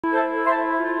Hello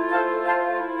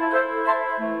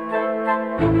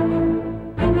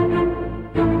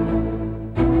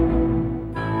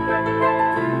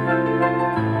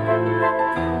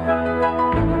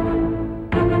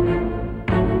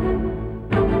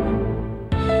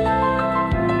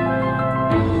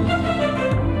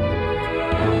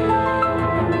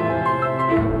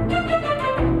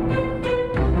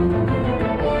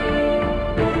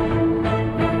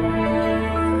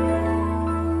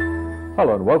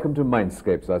and welcome to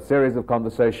Mindscapes, our series of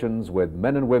conversations with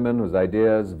men and women whose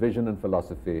ideas, vision and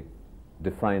philosophy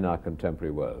define our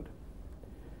contemporary world.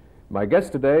 My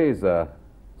guest today is a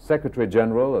Secretary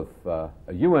General of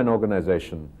a UN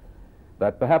organization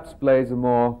that perhaps plays a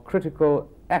more critical,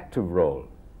 active role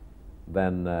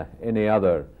than any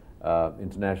other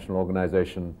international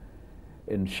organization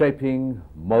in shaping,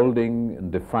 molding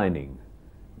and defining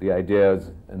the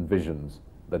ideas and visions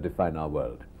that define our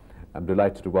world. I'm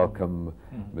delighted to welcome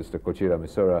Mr. Kōichirō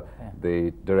Matsuura,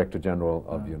 the Director General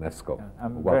of UNESCO.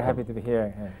 I'm very happy to be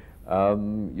here.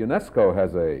 UNESCO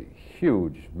has a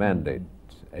huge mandate,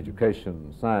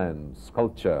 education, science,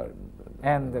 culture,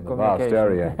 and the vast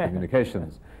area,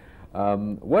 communications.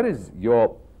 What is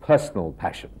your personal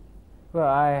passion? Well,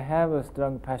 I have a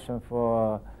strong passion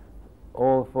for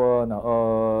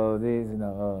all these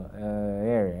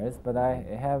areas, but I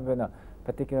have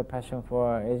particular passion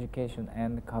for education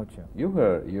and culture.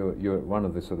 You're one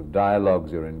of the sort of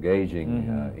dialogues you're engaging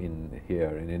in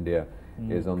here in India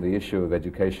is on the issue of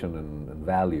education and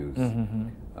values.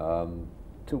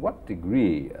 To what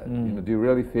degree do you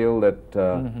really feel that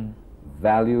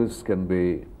values can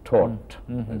be taught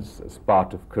as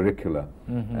part of curricula,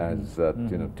 as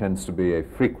tends to be a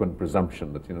frequent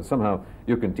presumption that somehow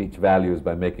you can teach values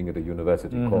by making it a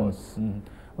university course?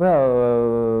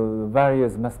 Well,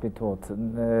 values must be taught.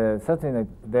 Certainly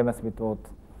they must be taught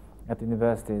at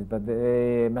universities, but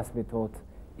they must be taught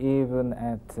even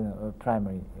at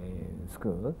primary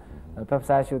school. Perhaps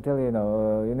I should tell you,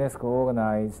 UNESCO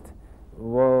organized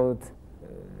World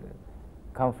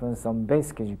Conference on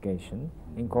Basic Education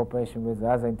in cooperation with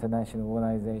other international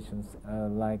organizations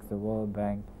like the World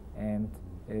Bank and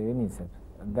UNICEF.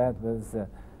 That was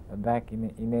back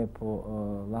in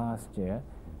April last year.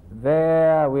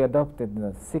 There we adopted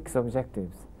 6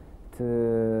 objectives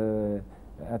to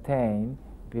attain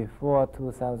before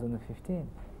 2015.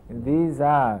 And these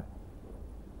are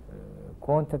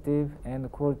quantitative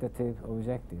and qualitative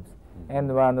objectives.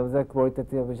 And one of the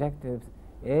qualitative objectives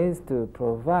is to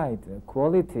provide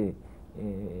quality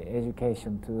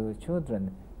education to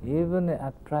children, even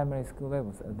at primary school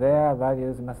levels. Their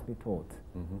values must be taught.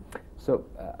 So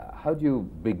how do you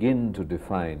begin to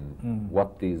define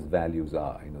what these values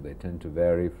are? They tend to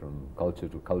vary from culture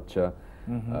to culture.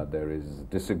 There is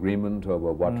disagreement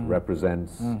over what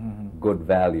represents good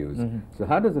values. So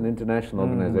how does an international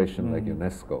organization like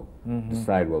UNESCO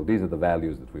decide, well, these are the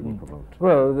values that we will promote?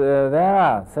 Well, there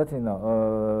are certain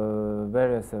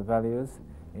various values,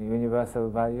 universal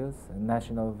values,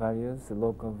 national values,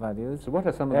 local values. So what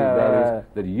are some of these values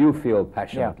that you feel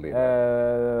passionately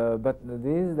about? But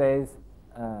these days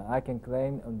I can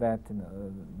claim that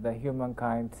the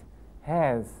humankind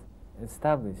has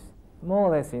established more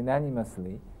or less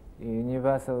unanimously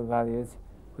universal values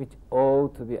which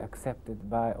ought to be accepted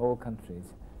by all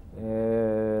countries.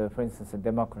 For instance,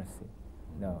 democracy,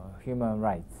 human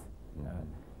rights.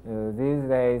 These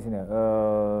days,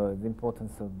 the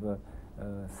importance of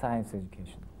science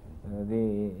education,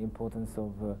 the importance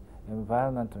of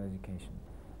environmental education.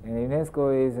 And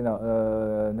UNESCO is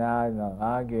now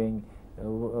arguing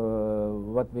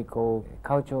what we call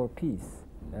cultural peace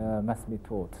must be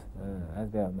taught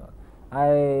as well.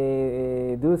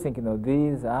 I do think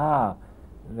these are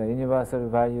the universal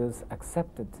values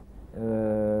accepted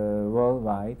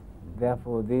worldwide.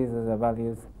 Therefore, these are the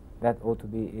values that ought to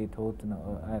be taught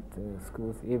at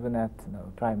schools, even at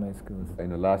primary schools.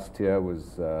 Last year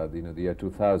was the year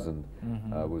 2000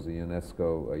 was the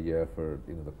UNESCO year for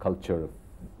the culture of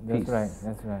peace.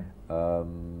 That's right.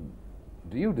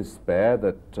 Do you despair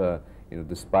that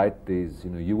despite these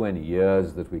UN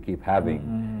years that we keep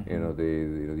having,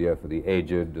 the year for the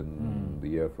aged and the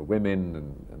year for women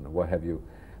and what have you,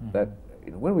 that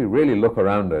when we really look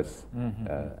around us,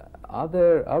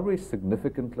 are we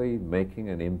significantly making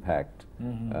an impact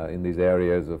in these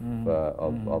areas of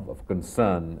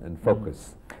concern and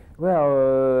focus?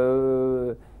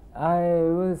 Well, I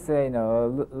would say,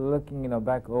 looking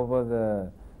back over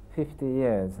the 50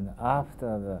 years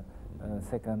after the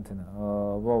Second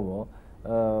World War,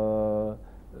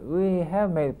 we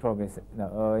have made progress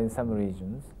in some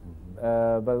regions,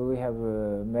 but we have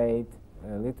made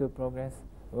little progress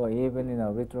or even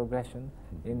retrogression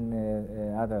in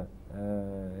other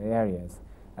areas.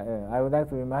 I would like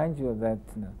to remind you that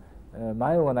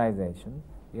my organization,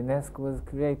 UNESCO, was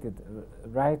created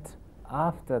right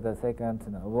after the Second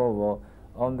World War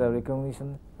on the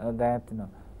recognition that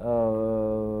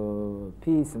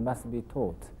peace must be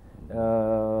taught. In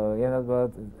other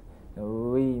words,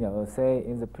 we say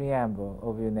in the preamble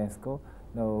of UNESCO,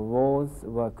 wars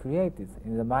were created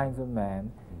in the minds of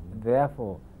man.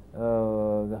 Therefore,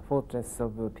 the fortress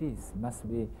of peace must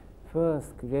be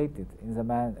first created in the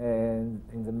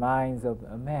minds of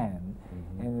a man,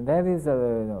 and that is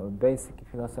a basic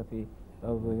philosophy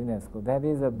of UNESCO. That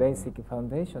is a basic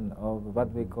foundation of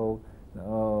what we call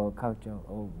culture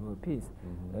of peace.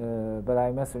 But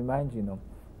I must remind you,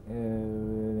 a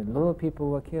lot of people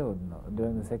were killed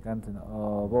during the Second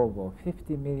World War.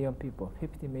 50 million people.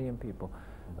 50 million people.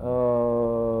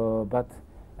 But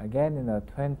again,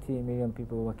 20 million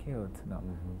people were killed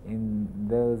in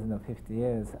those 50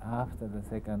 years after the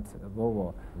Second World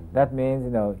War. That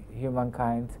means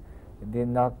humankind did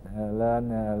not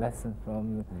learn a lesson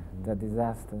from the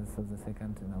disasters of the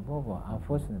Second World War,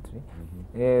 unfortunately.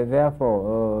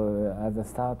 Therefore, at the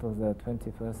start of the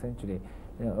 21st century,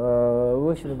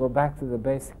 we should go back to the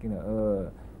basic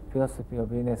philosophy of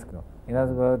UNESCO. In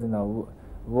other words,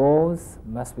 wars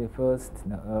must be first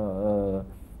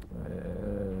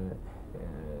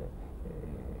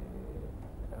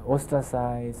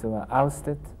ostracized or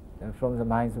ousted from the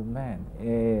minds of man.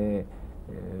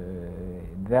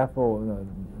 Therefore,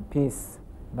 peace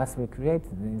must be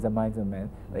created in the minds of men.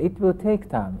 It will take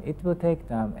time. It will take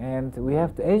time, and we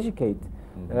have to educate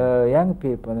young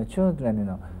people and children,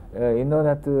 in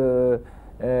order to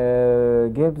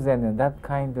give them that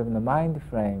kind of mind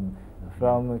frame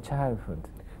from childhood.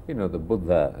 The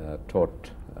Buddha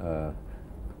taught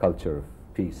culture of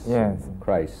peace, yes, and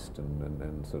Christ,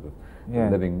 and sort of yeah,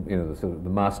 living, the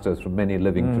masters from many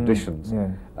living traditions.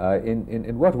 Yeah.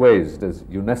 In what ways does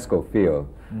UNESCO feel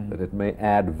that it may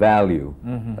add value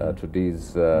to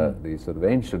these sort of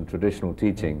ancient traditional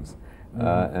teachings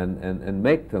and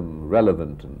make them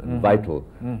relevant and vital,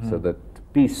 so that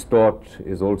peace taught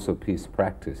is also peace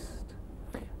practiced?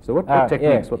 So what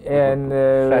techniques, what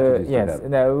strategies do you yes,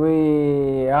 have?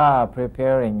 we are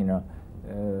preparing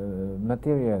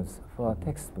materials for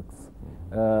textbooks,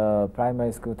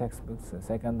 primary school textbooks,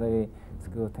 secondary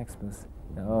school textbooks,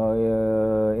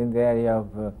 in the area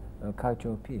of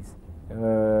cultural peace,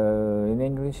 in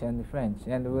English and French,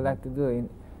 and we like to do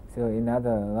in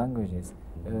other languages.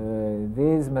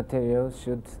 These materials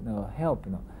should help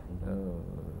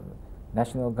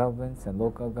national governments and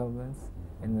local governments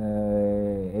and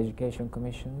education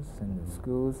commissions and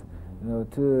schools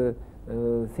to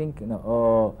think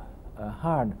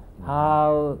hard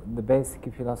how the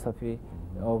basic philosophy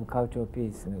of cultural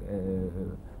peace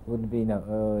would be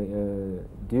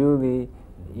duly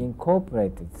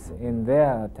incorporated in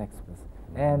their textbooks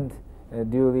and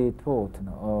duly taught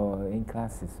in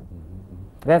classes.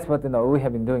 That's what we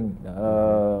have been doing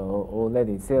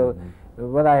already. So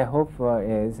what I hope for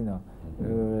is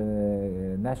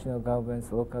national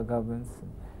governments, local governments,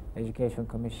 education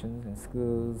commissions, and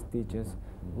schools, teachers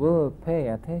will pay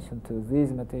attention to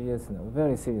these materials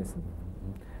very seriously.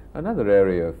 Another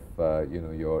area of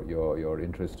your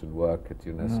interest and work at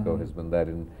UNESCO has been that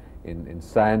in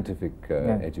scientific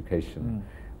education.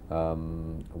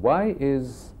 Why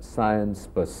is science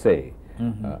per se,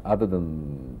 other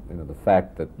than the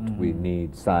fact that we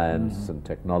need science and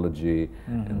technology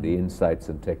and the insights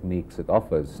and techniques it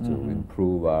offers to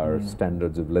improve our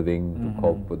standards of living, to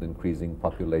cope with increasing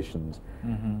populations,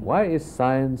 why is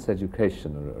science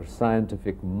education or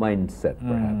scientific mindset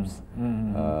perhaps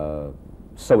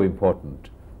so important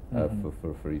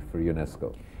for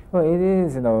UNESCO? Well, it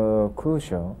is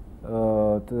crucial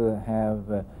to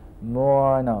have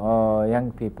more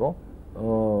young people,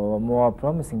 more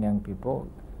promising young people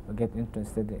get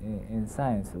interested in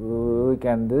science. We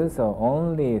can do so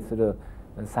only through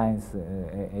science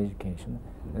education.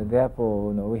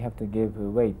 Therefore, we have to give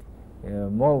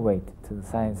more weight to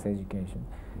science education.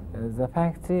 The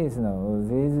fact is,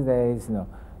 these days,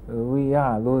 we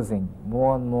are losing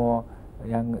more and more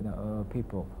young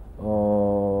people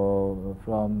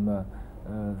from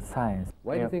science.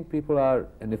 Why do you think people are,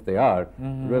 and if they are,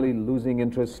 really losing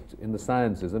interest in the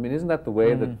sciences? I mean, isn't that the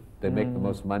way that they make the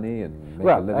most money and make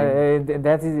a living?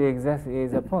 That is exactly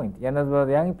the point. In other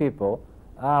words, young people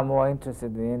are more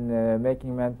interested in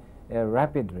making money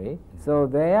rapidly, so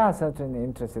they are certainly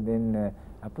interested in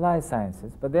applied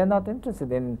sciences, but they are not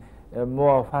interested in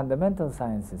more fundamental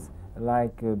sciences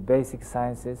like basic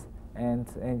sciences and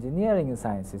engineering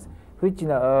sciences, which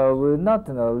will not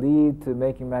lead to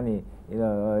making money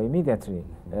immediately,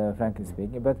 frankly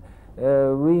speaking. But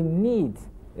we need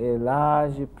a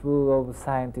large pool of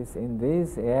scientists in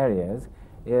these areas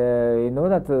in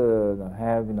order to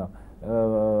have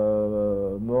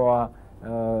more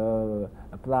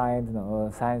applied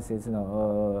sciences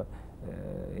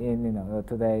in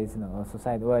today's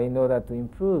society, or in order to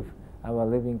improve our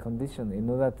living condition, in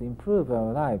order to improve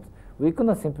our lives. We could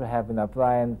not simply have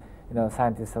applied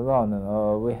scientists alone.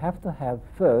 We have to have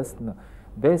first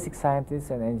basic scientists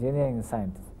and engineering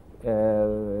scientists.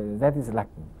 That is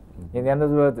lacking. In other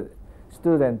words,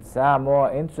 students are more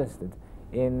interested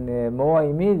in more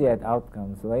immediate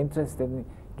outcomes, or interested in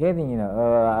getting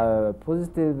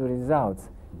positive results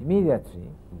immediately.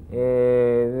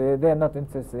 They are not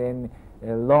interested in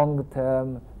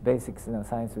long-term basic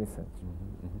science research.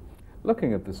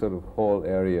 Looking at the sort of whole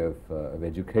area of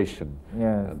education,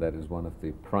 Yes. that is one of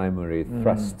the primary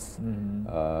thrusts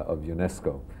of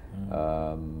UNESCO.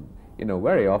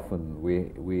 Very often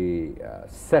we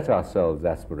set ourselves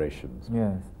aspirations.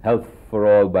 Yes. Health for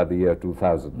all by the year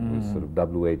 2000 was sort of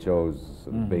WHO's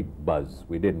sort of big buzz.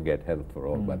 We didn't get health for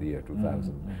all by the year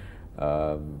 2000.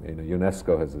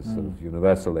 UNESCO has a sort of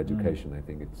universal education. I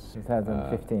think it's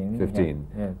 2015. 15.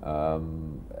 Yeah.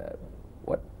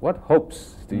 What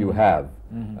hopes do you have,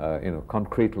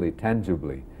 concretely,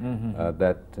 tangibly,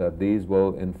 that these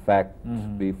will in fact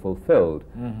be fulfilled?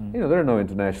 There are no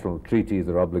international treaties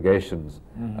or obligations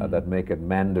that make it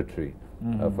mandatory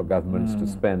for governments to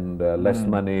spend less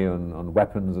money on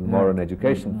weapons and more on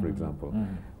education, for example.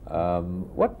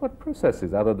 What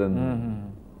processes, other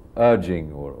than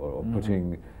urging or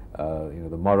putting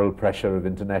the moral pressure of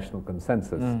international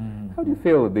consensus, how do you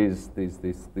feel that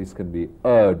these can be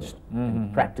urged in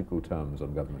practical terms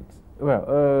on governments? Well,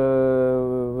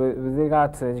 with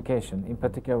regard to education, in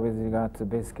particular with regard to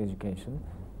basic education,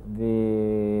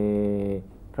 the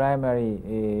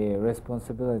primary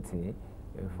responsibility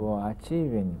for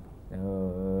achieving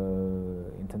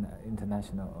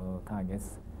international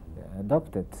targets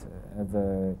adopted at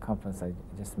the conference I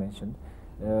just mentioned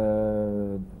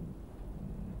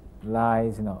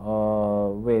lies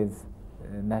with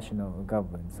national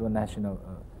governments or national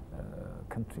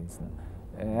countries.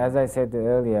 As I said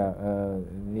earlier,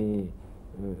 the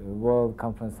World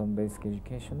Conference on Basic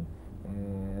Education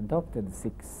adopted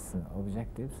 6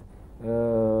 objectives.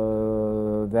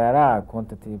 There are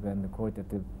quantitative and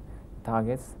qualitative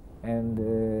targets, and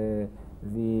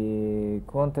the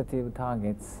quantitative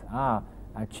targets are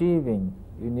achieving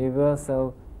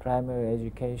universal primary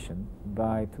education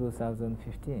by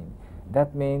 2015.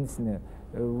 That means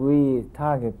we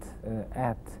target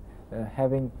at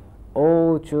having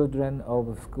all children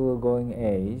of school-going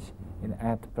age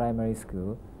at primary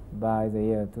school by the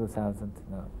year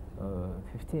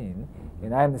 2015.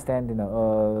 And I understand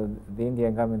the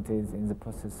Indian government is in the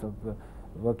process of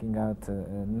working out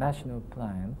a national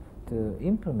plan to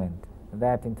implement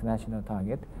that international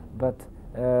target. But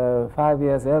 5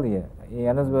 years earlier, in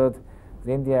other words,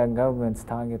 the Indian government's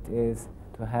target is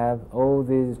to have all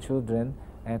these children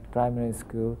at primary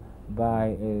school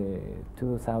by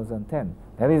 2010.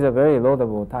 That is a very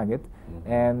laudable target,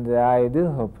 and I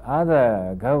do hope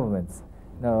other governments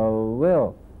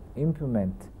will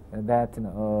implement that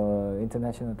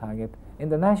international target in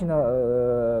the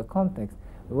national context,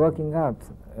 working out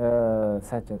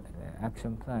such an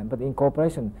action plan, but in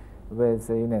cooperation with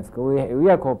UNESCO. We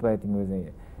are cooperating with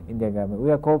the Indian government.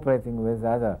 We are cooperating with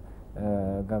other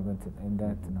government in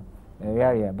that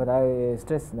area. But I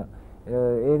stress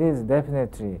it is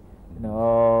definitely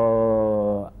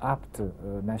up to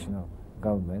national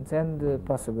governments and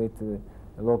possibly to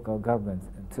local governments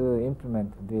to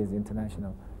implement these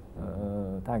international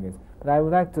targets. But I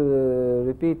would like to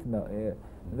repeat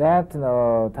that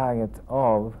target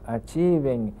of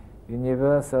achieving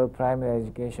universal primary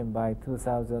education by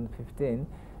 2015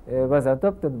 was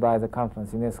adopted by the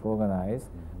conference UNESCO organized,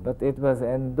 but it was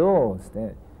endorsed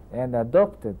and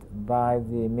adopted by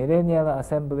the Millennial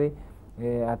Assembly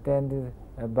attended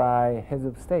by heads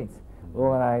of states,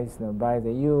 organized by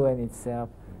the UN itself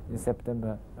in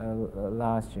September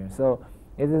last year. So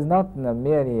it is not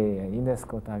merely a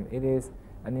UNESCO target, it is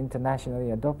an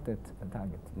internationally adopted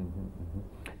target.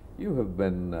 You have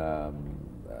been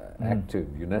active,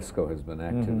 UNESCO has been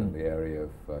active in the area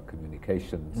of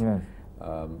communications. Yes.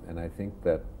 And I think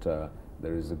that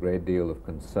there is a great deal of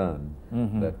concern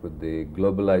that with the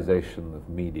globalization of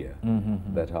media,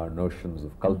 that our notions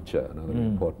of culture, another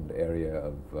important area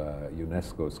of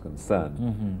UNESCO's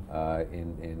concern,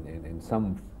 in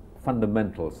some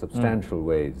fundamental, substantial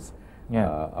ways,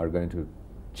 are going to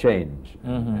change,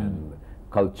 and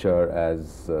culture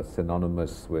as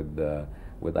synonymous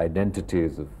with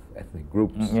identities of ethnic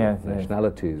groups, yes,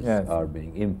 nationalities yes. are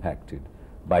being impacted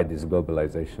by this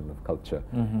globalization of culture.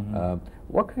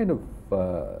 What kind of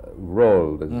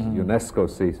role does UNESCO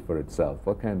see for itself?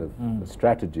 What kind of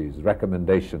strategies,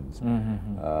 recommendations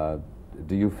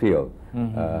do you feel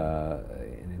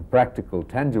in practical,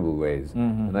 tangible ways?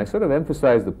 And I sort of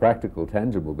emphasize the practical,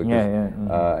 tangible because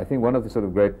I think one of the sort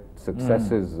of great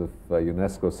successes of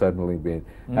UNESCO certainly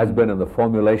has been in the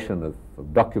formulation of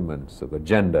documents, of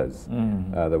agendas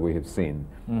that we have seen.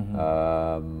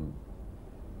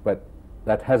 But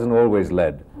that hasn't always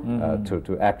led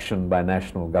to action by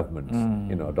national governments,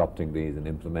 you know, adopting these and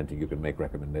implementing. You can make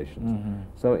recommendations.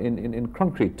 So in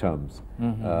concrete terms,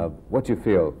 what do you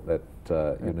feel that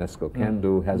UNESCO can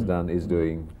do, has done, is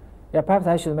doing? Yeah, perhaps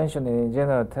I should mention in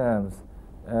general terms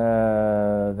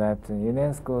that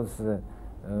UNESCO's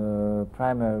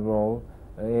primary role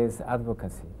is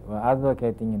advocacy, or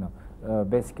advocating, you know,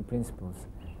 basic principles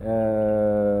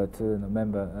to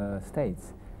member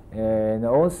states, and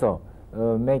also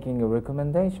making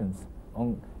recommendations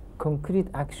on concrete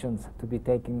actions to be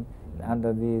taken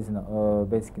under these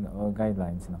basic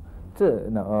guidelines to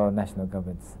national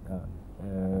governments.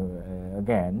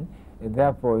 Again,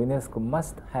 therefore, UNESCO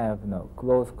must have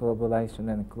close collaboration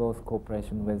and close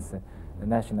cooperation with the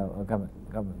national government.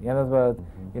 In other words,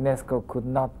 UNESCO could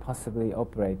not possibly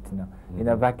operate in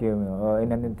a vacuum or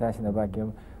in an international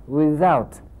vacuum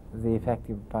without the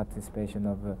effective participation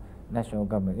of national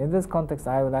government. In this context,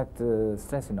 I would like to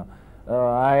stress,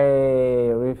 I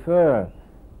refer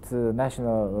to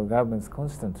national governments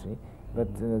constantly,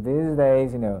 but these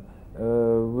days,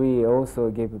 we also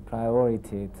give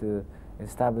priority to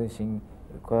establishing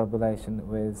collaboration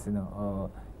with,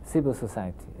 civil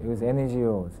society, with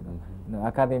NGOs,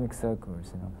 academic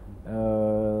circles,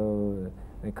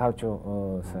 the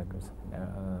cultural circles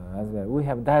as well. We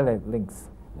have direct links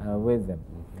with them.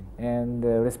 And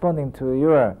responding to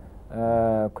your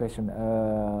question,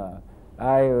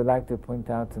 I would like to point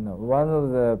out one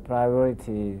of the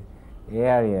priority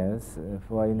areas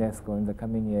for UNESCO in the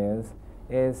coming years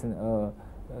is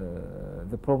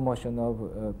the promotion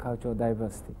of cultural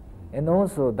diversity and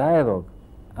also dialogue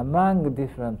among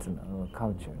different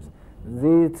cultures.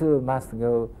 These two must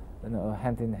go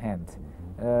hand in hand.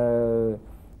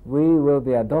 We will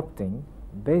be adopting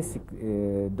basic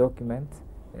document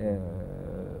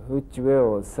which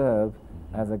will serve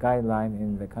as a guideline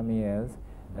in the coming years,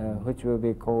 which will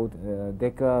be called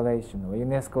Declaration, or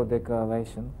UNESCO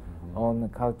Declaration on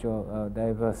Cultural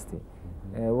Diversity.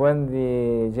 When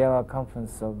the General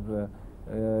Conference of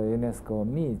UNESCO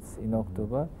meets in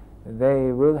October,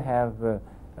 they will have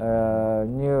a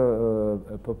new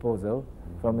proposal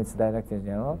from its Director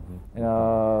General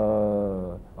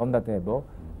on the table,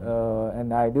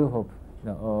 and I do hope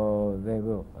they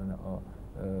will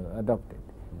adopt it.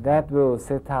 That will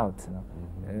set out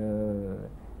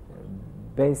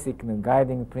basic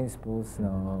guiding principles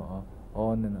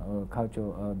on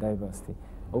cultural diversity.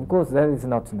 Of course, that is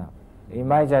not enough. In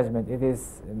my judgment, it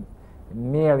is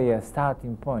merely a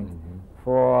starting point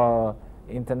for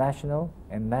international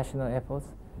and national efforts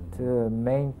to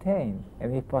maintain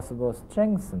and, if possible,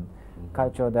 strengthen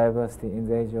cultural diversity in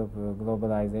the age of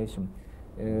globalization.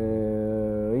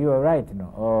 You are right,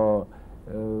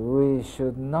 we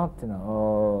should not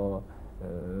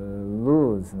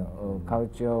lose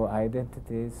cultural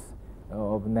identities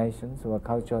of nations or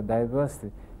cultural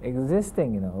diversity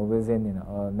existing within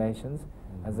nations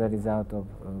as a result of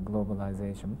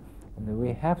globalization. And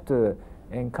we have to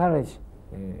encourage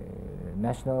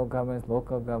national governments,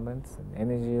 local governments,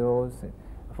 and NGOs,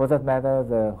 for that matter,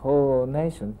 the whole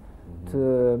nation,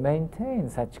 to maintain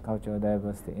such cultural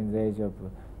diversity in the age of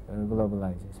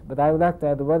globalization. But I would like to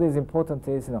add, what is important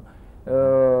is,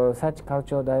 such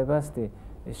cultural diversity,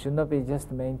 it should not be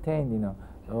just maintained,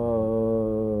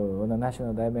 on a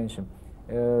national dimension.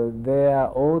 There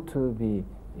ought to be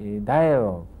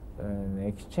dialogue and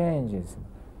exchanges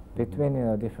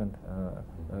between different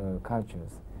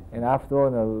cultures. And after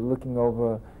all, looking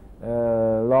over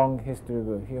long history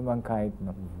of humankind,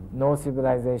 no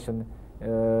civilization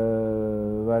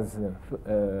was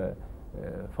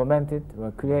fomented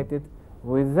or created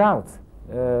without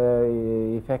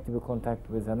effective contact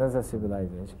with another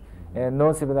civilization. And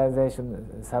no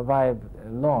civilization survived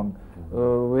long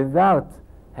without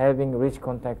having rich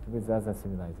contact with other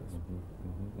civilizations.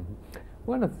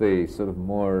 One of the sort of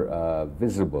more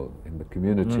visible in the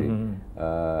community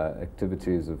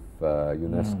activities of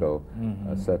UNESCO,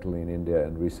 certainly in India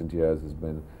in recent years, has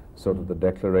been sort of the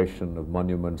declaration of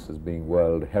monuments as being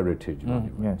World Heritage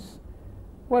Monuments. Yes.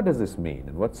 What does this mean,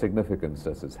 and what significance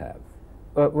does this have?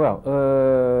 Well,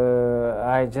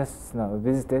 I just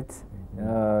visited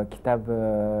Kitab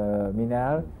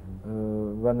Minar,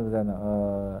 one of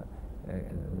the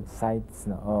sites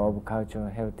of cultural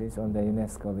heritage on the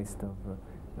UNESCO list of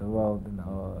world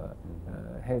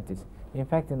heritage. In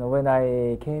fact, when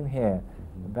I came here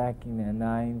back in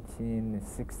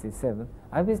 1967,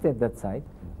 I visited that site.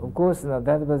 Of course,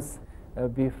 that was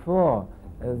before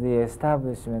the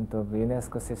establishment of the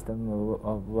UNESCO system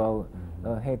of world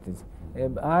heritage.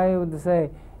 I would say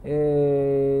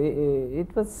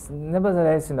it was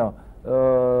nevertheless, not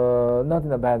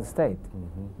in a bad state.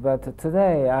 But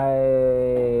today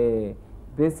I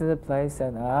visited the place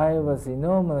and I was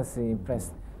enormously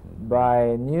impressed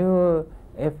by new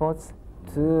efforts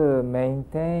to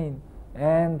maintain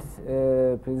and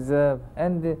preserve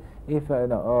and, if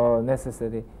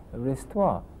necessary,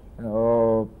 restore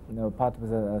part of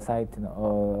the site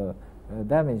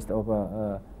damaged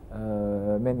over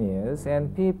many years,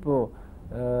 and people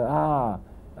are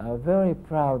very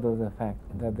proud of the fact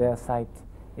that their site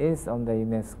is on the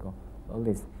UNESCO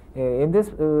list. In this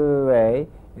way,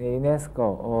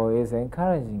 UNESCO is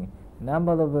encouraging a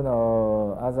number of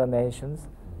other nations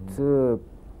to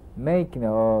make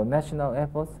national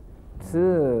efforts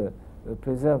to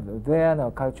preserve their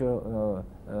cultural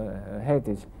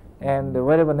heritage, and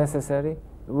wherever necessary,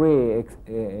 we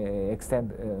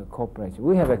extend cooperation.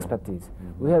 We have expertise.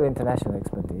 We have international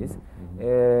expertise.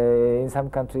 In some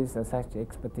countries, such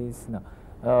expertise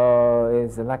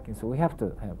is lacking, so we have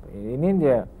to help. In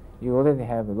India, you already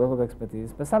have a lot of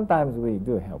expertise, but sometimes we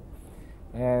do help.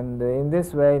 And in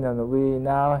this way, we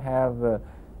now have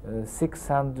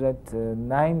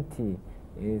 690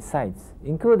 sites,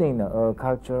 including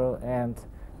cultural and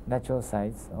natural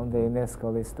sites, on the UNESCO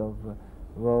list of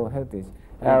World Heritage.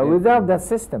 Without that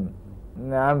system,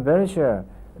 I'm very sure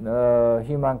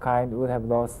humankind would have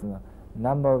lost a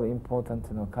number of important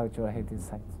cultural heritage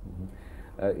sites.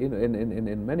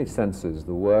 In many senses,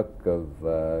 the work of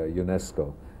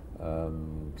UNESCO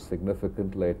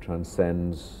significantly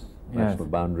transcends national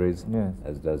boundaries,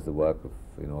 as does the work of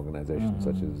organizations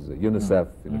such as UNICEF.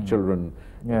 Children,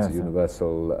 it's a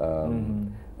universal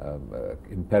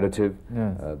imperative,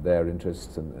 their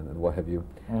interests and what have you.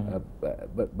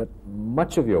 But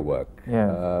much of your work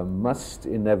must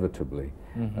inevitably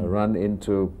run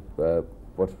into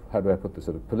how do I put this,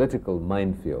 sort of political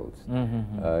minefields.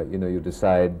 You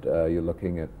decide you're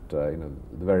looking at the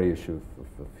very issue of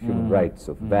human rights,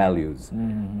 of values.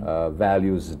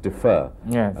 Values differ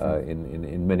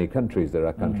in many countries. There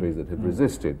are countries that have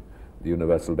resisted the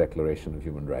Universal Declaration of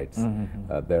Human Rights.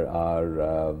 There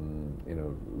are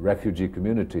refugee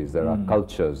communities. There are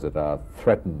cultures that are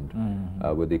threatened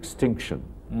with extinction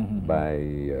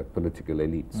by political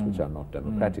elites which are not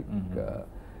democratic.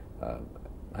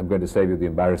 I'm going to save you the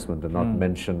embarrassment and not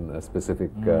mention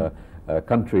specific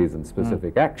countries and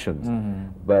specific actions.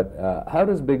 But how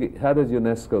does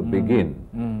UNESCO begin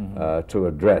to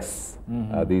address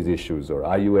these issues? Or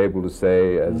are you able to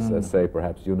say, as say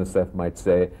perhaps UNICEF might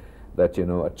say, that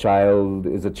a child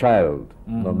is a child,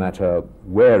 no matter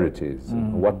where it is,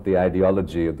 what the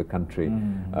ideology of the country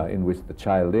in which the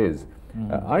child is?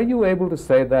 Are you able to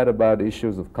say that about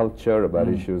issues of culture, about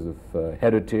issues of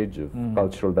heritage, of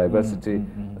cultural diversity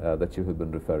that you have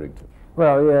been referring to?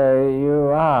 Well,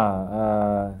 you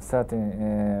are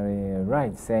certainly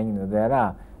right, saying that there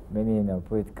are many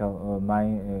political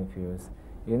minefields.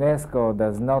 UNESCO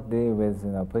does not deal with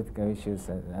political issues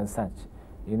as such.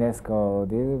 UNESCO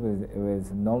deals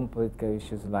with non-political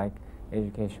issues like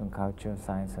education, culture,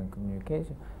 science, and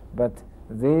communication. But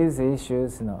these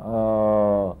issues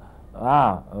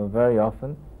are very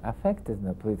often affected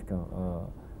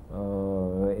political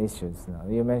issues.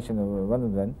 You mentioned one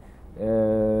of them.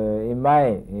 In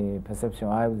my perception,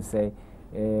 I would say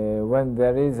when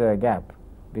there is a gap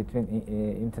between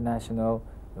international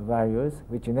values,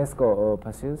 which UNESCO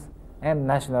pursues, and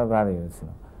national values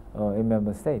in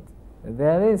member states,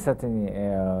 there is certainly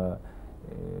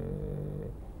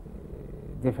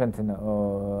different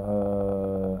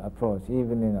approach,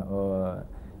 even in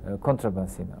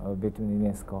controversy between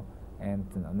UNESCO and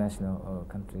national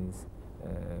countries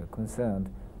concerned.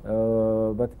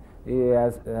 But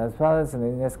as far as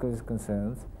UNESCO is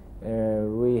concerned,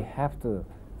 we have to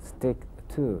stick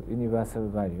to universal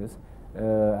values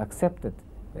accepted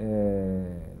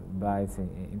by the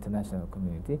international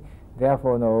community.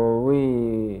 Therefore,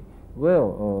 we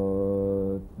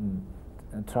will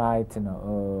try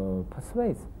to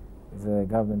persuade the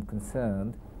government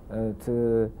concerned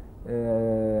to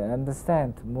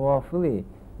understand more fully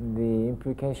the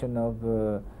implication of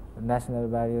national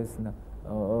values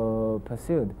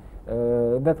pursued.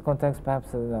 In that context,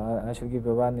 perhaps I should give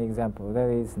one example. That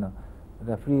is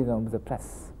the freedom of the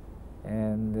press.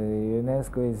 and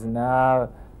UNESCO is now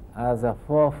at the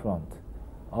forefront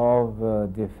of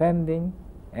defending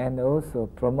and also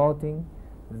promoting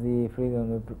the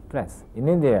freedom of the press. In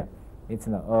India, it's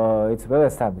well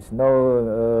established,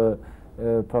 no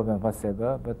problem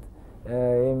whatsoever, but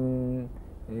in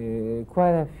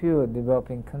quite a few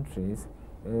developing countries,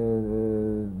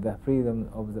 the freedom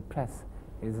of the press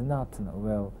is not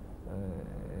well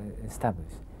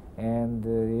established. And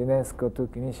UNESCO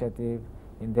took initiative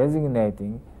in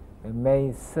designating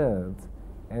May 3rd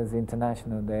as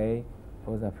International Day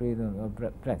for the Freedom of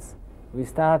Press. We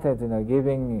started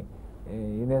giving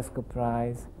UNESCO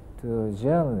prize to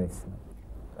journalists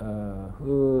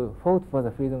who fought for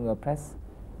the freedom of press,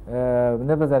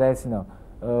 nevertheless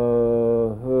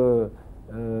who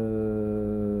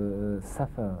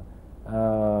suffer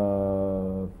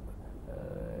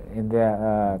in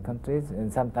their countries,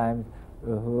 and sometimes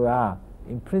who are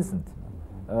imprisoned.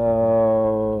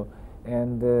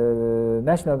 And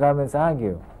national governments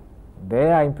argue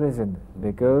they are imprisoned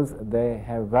because they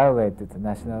have violated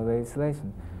national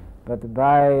legislation. But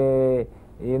by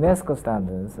UNESCO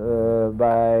standards,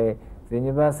 by the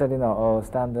universal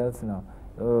standards,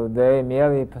 they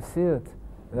merely pursued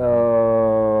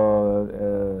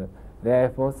their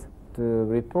efforts to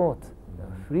report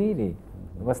freely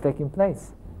what's taking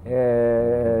place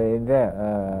in their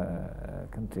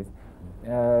countries.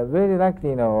 Very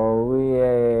likely, we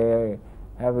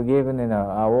have given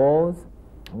awards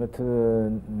to a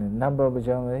number of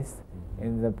journalists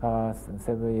in the past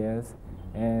several years,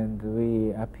 and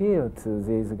we appeal to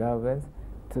these governments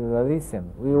to release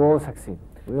them. We all succeed.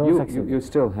 We all succeed. You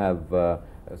still have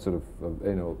sort of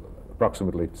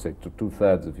approximately, say,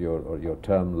 2/3 of your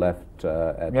term left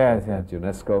at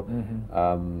UNESCO.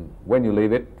 Mm-hmm. When you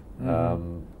leave it,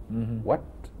 mm-hmm. what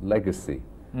legacy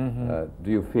do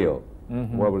you feel?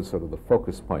 Mm-hmm. What was sort of the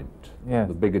focus point,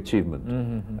 the big achievement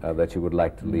that you would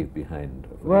like to leave behind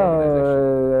for the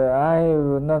organization? I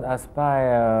would not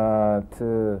aspire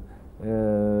to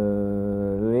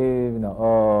leave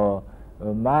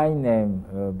my name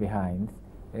behind.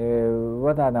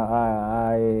 What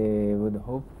I would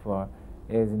hope for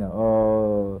is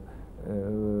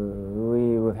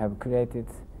we would have created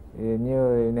a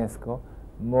new UNESCO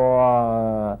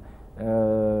more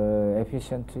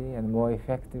efficiently and more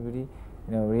effectively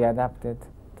readapted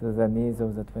to the needs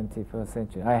of the 21st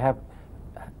century. I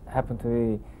happen to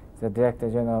be the Director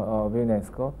General of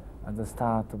UNESCO at the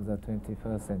start of the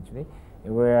 21st century,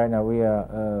 where we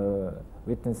are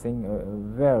witnessing a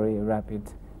very rapid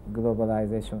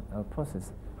globalization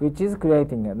process, which is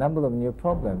creating a number of new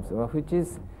problems, or which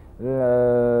is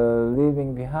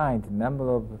leaving behind a number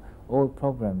of old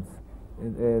problems.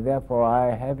 Therefore,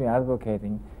 I have been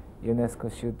advocating UNESCO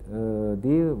should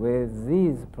deal with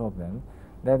these problems.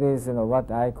 That is, what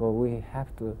I call, we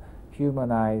have to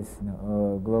humanize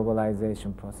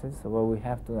globalization process, or we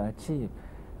have to achieve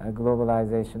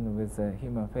globalization with a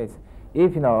human face.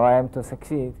 If I am to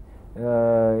succeed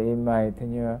in my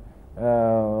tenure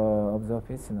of the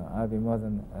office, I'll be more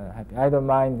than happy. I don't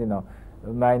mind,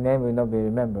 my name will not be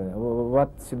remembered.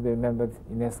 What should be remembered?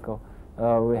 UNESCO,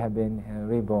 we have been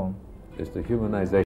reborn. Is the humanization